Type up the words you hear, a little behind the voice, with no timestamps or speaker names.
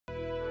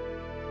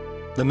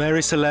The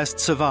Mary Celeste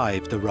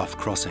survived the rough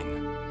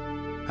crossing,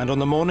 and on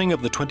the morning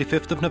of the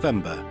 25th of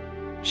November,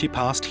 she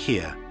passed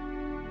here,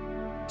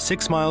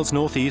 6 miles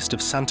northeast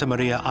of Santa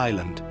Maria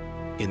Island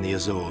in the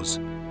Azores,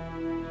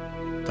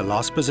 the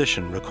last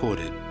position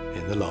recorded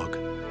in the log.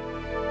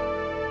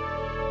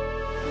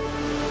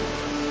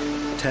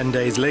 10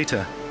 days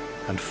later,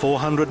 and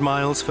 400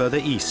 miles further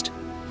east,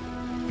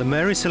 the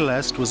Mary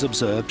Celeste was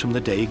observed from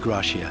the Dei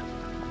Gracia,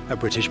 a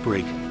British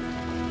brig.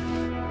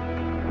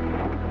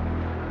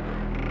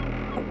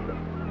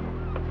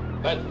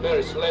 That's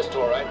Mary Celeste,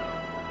 all right.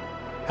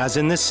 As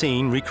in this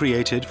scene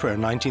recreated for a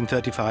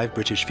 1935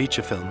 British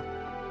feature film,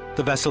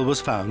 the vessel was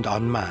found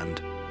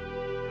unmanned.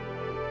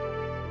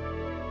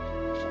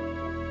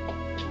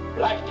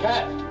 Black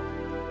cat.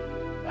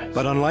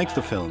 But unlike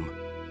the film,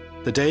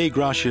 the Dei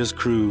Gracia's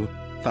crew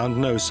found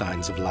no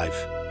signs of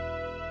life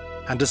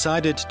and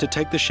decided to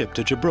take the ship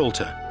to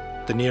Gibraltar,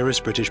 the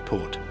nearest British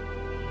port.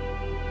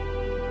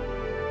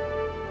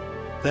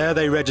 There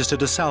they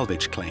registered a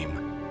salvage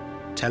claim,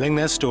 telling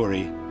their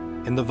story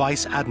in the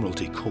Vice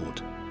Admiralty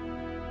Court.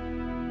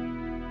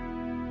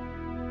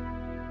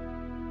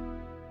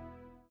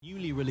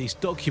 Newly released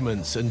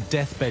documents and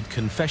deathbed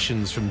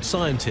confessions from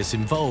scientists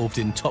involved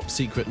in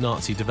top-secret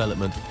Nazi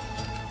development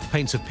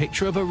paints a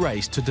picture of a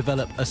race to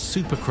develop a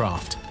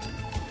supercraft,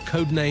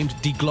 codenamed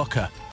Die Glocke,